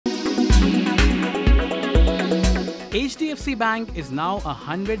HDFC Bank is now a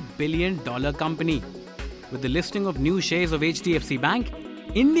 $100 billion company. With the listing of new shares of HDFC Bank,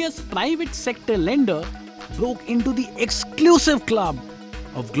 India's private sector lender broke into the exclusive club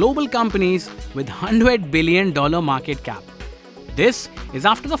of global companies with $100 billion market cap. This is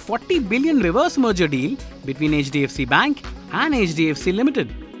after the $40 billion reverse merger deal between HDFC Bank and HDFC Ltd.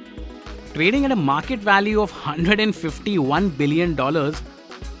 Trading at a market value of $151 billion,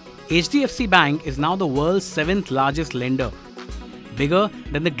 HDFC Bank is now the world's 7th largest lender, bigger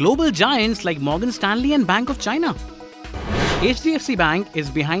than the global giants like Morgan Stanley and Bank of China. HDFC Bank is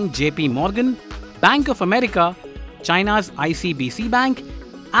behind JP Morgan, Bank of America, China's ICBC Bank,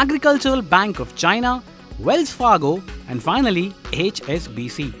 Agricultural Bank of China, Wells Fargo, and finally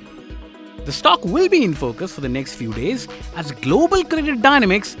HSBC. The stock will be in focus for the next few days as global credit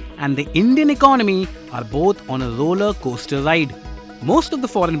dynamics and the Indian economy are both on a roller coaster ride. Most of the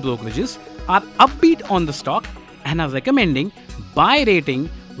foreign brokerages are upbeat on the stock and are recommending buy rating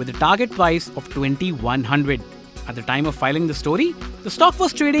with a target price of 2100. At the time of filing the story, the stock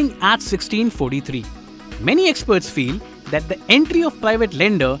was trading at 1643. Many experts feel that the entry of private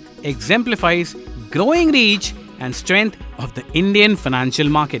lender exemplifies growing reach and strength of the Indian financial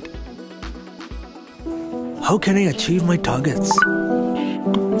market. How can I achieve my targets?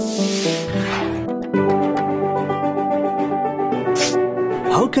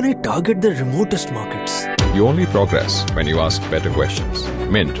 How can I target the remotest markets? You only progress when you ask better questions.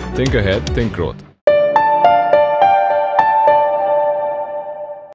 Mint. Think ahead, think growth.